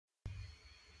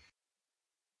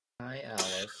Hi,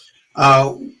 Alice.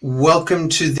 Welcome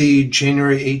to the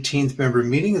January 18th member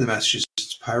meeting of the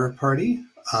Massachusetts Pirate Party.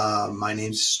 My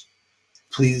name's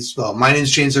James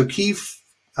O'Keefe,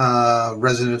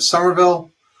 resident of Somerville.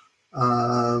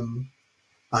 I'm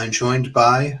joined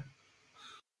by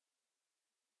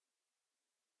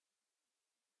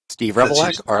Steve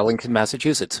Revelak, Arlington,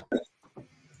 Massachusetts.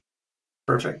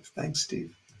 Perfect. Thanks,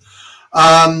 Steve.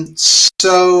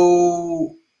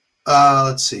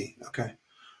 Let's see. Okay.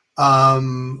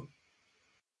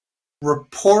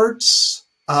 Reports.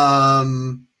 We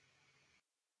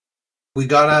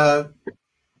got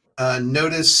a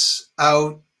notice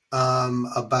out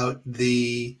about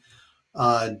the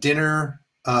dinner,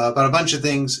 about a bunch of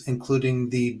things, including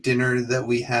the dinner that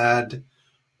we had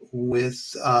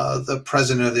with the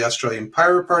president of the Australian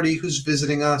Pirate Party, who's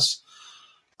visiting us.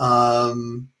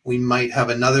 We might have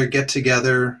another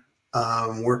get-together,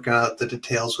 working out the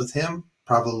details with him.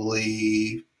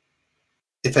 Probably,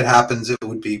 if it happens, it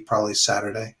would be probably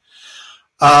Saturday.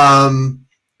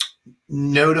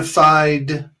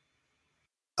 Notified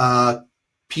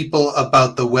people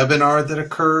about the webinar that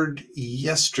occurred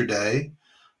yesterday.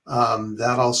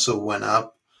 That also went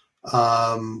up.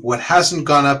 What hasn't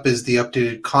gone up is the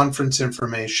updated conference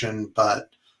information, but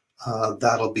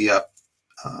that'll be up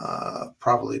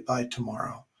probably by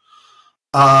tomorrow.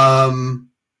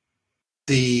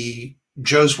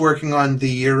 Joe's working on the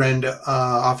year-end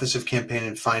Office of Campaign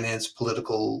and Finance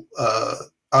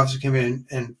Office of Campaign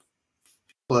and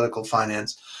Political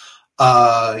Finance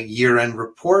year-end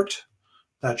report.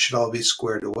 That should all be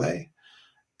squared away.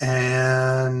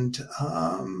 And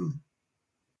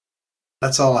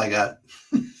that's all I got.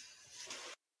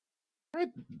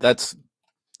 That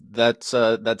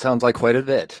sounds like quite a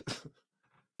bit.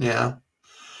 Yeah.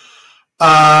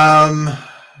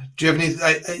 Do you have any?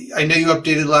 I know you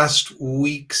updated last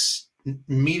week's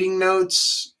meeting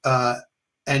notes,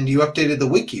 and you updated the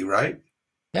wiki, right?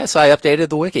 Yes, I updated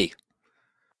the wiki.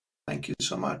 Thank you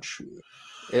so much.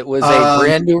 It was a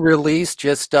brand new release,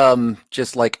 just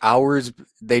like hours.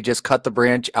 They just cut the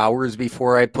branch hours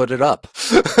before I put it up.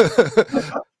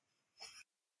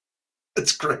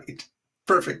 That's great.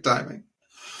 Perfect timing.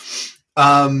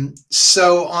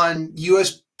 So on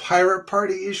U.S. Pirate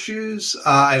Party issues,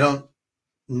 I don't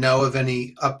know of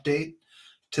any update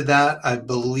to that. I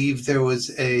believe there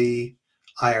was a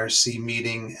IRC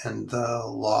meeting, and the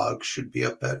log should be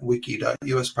up at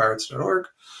wiki.uspirates.org.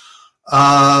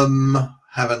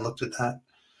 Haven't looked at that.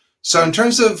 So in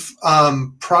terms of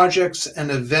projects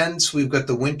and events, we've got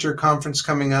the winter conference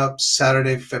coming up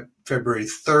Saturday, February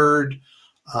 3rd.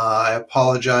 I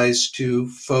apologize to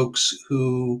folks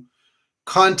who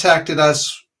contacted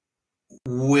us.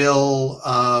 We'll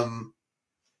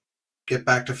get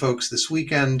back to folks this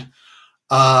weekend.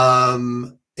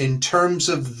 In terms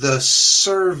of the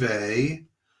survey,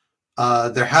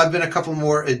 there have been a couple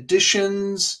more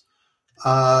additions.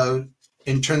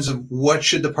 In terms of what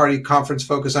should the party conference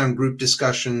focus on, group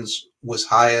discussions was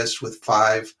highest with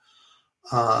 5.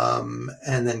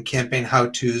 And then campaign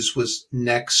how-tos was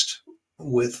next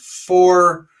with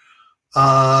 4.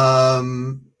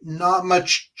 Not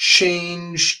much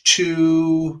change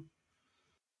to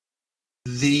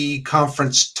the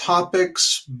conference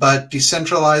topics, but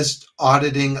decentralized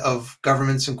auditing of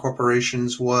governments and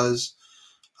corporations was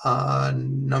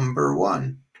number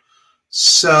 1.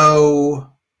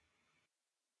 So,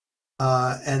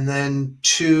 and then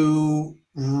to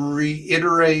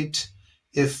reiterate,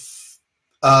 if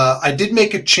I did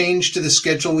make a change to the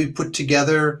schedule we put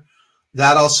together,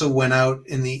 that also went out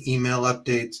in the email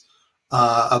updates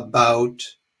about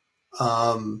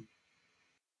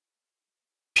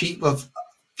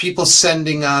people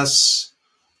sending us,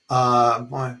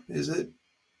 is it?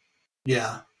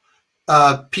 Yeah.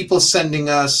 People sending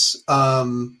us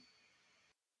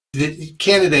the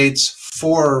candidates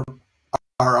for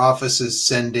our offices,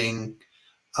 sending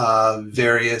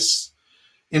various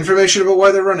information about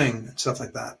why they're running and stuff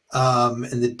like that.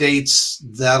 And the dates,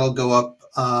 that'll go up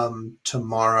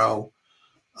tomorrow.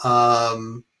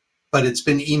 But it's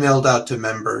been emailed out to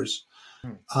members.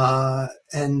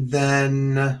 And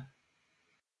then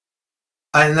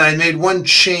I made one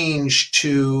change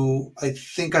to, I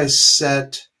think I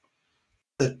set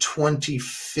the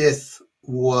 25th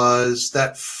was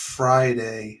that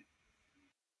Friday.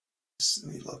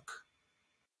 Let me look.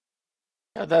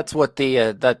 Yeah, that's what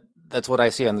that's what I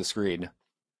see on the screen.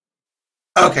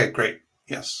 Okay, great.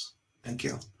 Yes, thank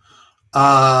you.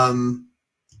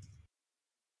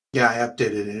 Yeah, I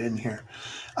updated it in here.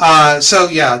 So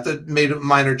yeah, made a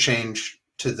minor change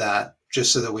to that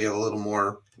just so that we have a little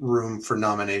more room for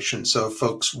nomination. So if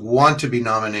folks want to be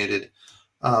nominated,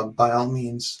 by all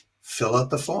means, fill out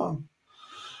the form.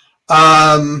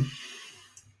 And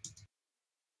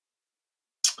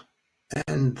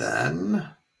then,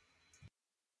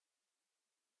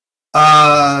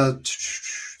 so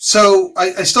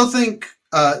I still think,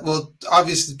 well,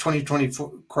 obviously the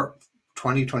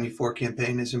 2024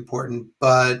 campaign is important,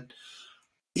 but,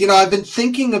 I've been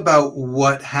thinking about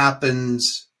what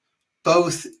happens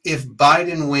both if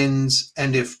Biden wins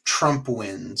and if Trump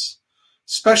wins,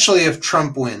 especially if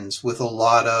Trump wins with a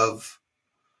lot of,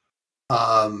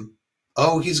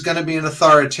 he's going to be an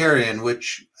authoritarian,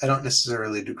 which I don't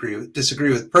necessarily disagree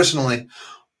with personally,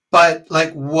 but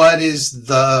like, what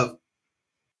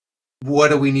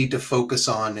do we need to focus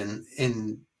on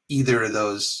in either of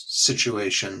those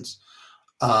situations?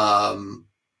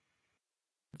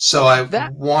 So I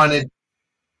wanted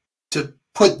to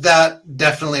put that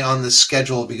definitely on the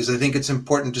schedule because I think it's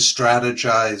important to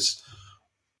strategize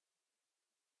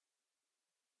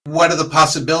what are the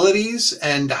possibilities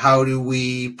and how do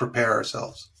we prepare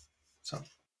ourselves. So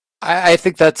I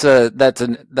think that's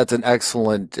an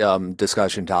excellent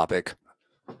discussion topic.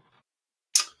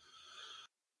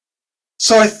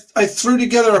 So I threw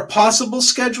together a possible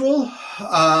schedule.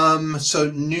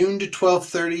 So noon to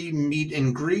 12:30 meet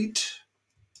and greet.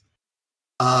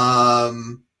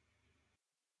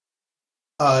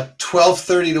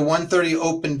 12:30 to 1:30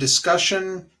 open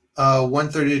discussion.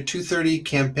 1:30 to 2:30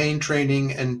 campaign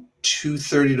training, and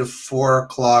 2:30 to 4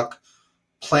 o'clock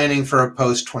planning for a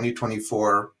post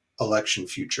 2024 election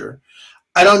future.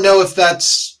 I don't know if do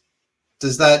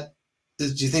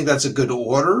you think that's a good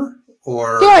order?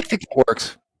 Or yeah, I think it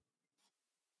works.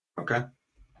 Okay.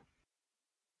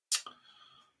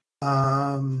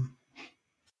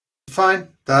 Fine.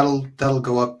 That'll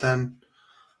go up then.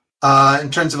 In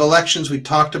terms of elections, we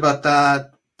talked about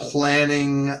that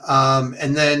planning,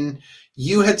 and then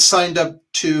you had signed up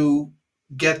to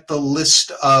get the list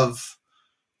of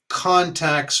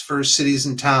contacts for cities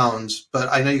and towns, but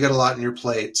I know you got a lot on your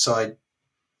plate, so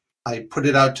I put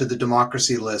it out to the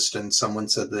democracy list, and someone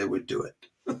said they would do it.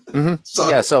 Mm-hmm. So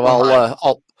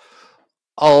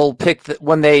I'll pick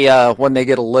when they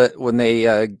get a when they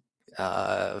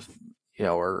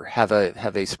or have a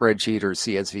spreadsheet or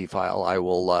CSV file. I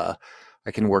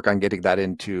can work on getting that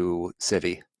into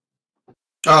Civi.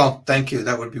 Oh, thank you.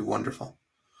 That would be wonderful.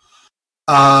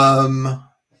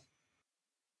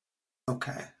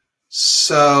 Okay,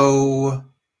 so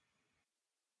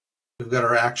we've got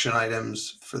our action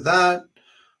items for that.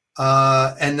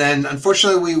 And then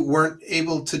unfortunately we weren't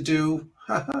able to do,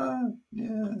 that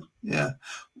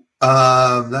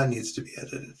needs to be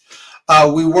edited.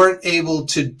 We weren't able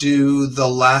to do the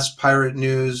last pirate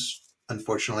news,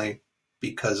 unfortunately,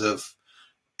 because of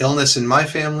illness in my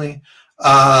family. But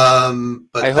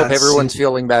I hope everyone's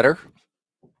feeling better.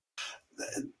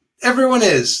 Everyone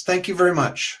is. Thank you very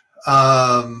much.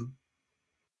 Yeah,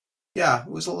 it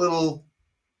was a little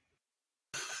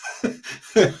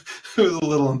it was a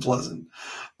little unpleasant,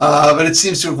 but it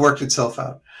seems to have worked itself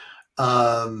out.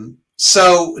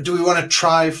 So do we want to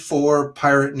try for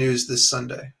pirate news this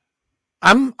Sunday?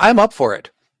 I'm up for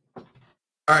it. All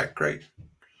right, great.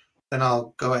 Then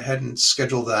I'll go ahead and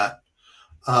schedule that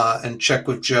and check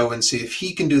with Joe and see if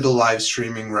he can do the live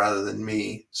streaming rather than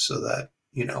me, so that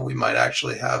we might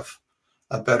actually have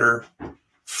a better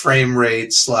frame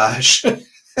rate /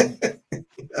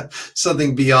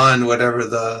 something beyond whatever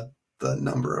the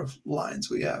number of lines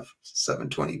we have,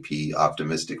 720p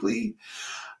optimistically.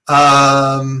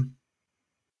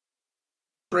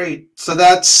 Great. So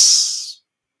that's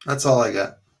all I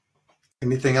got.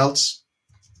 Anything else?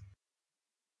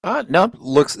 No.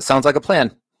 Sounds like a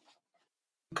plan.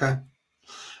 Okay.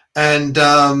 And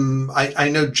I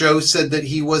know Joe said that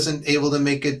he wasn't able to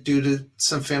make it due to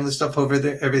some family stuff over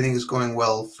there. Everything is going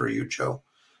well for you, Joe.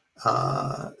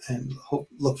 And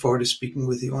look forward to speaking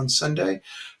with you on Sunday.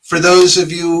 For those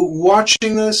of you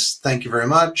watching this, thank you very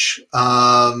much.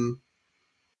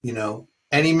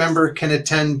 Any member can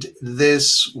attend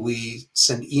this. We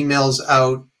send emails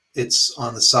out. It's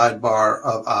on the sidebar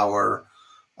of our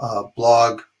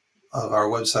blog, of our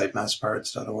website,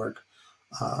 masspirates.org.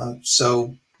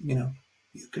 So, you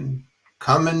can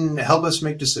come and help us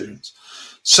make decisions.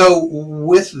 So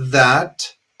with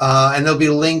that, and there'll be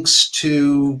links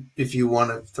to, if you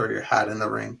want to throw your hat in the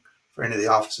ring for any of the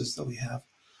offices that we have,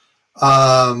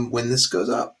 when this goes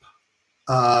up,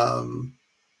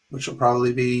 which will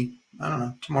probably be, I don't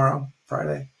know, tomorrow,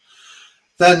 Friday,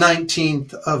 the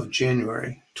 19th of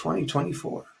January,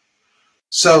 2024.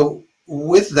 So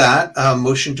with that,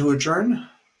 motion to adjourn.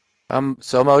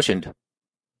 So motioned.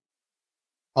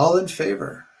 All in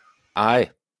favor?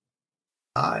 Aye.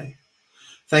 Aye.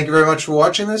 Thank you very much for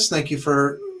watching this. Thank you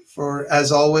for for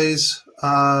as always,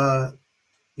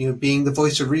 being the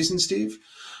voice of reason, Steve,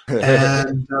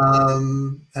 and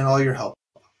all your help.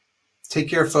 Take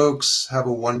care, folks. Have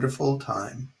a wonderful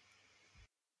time.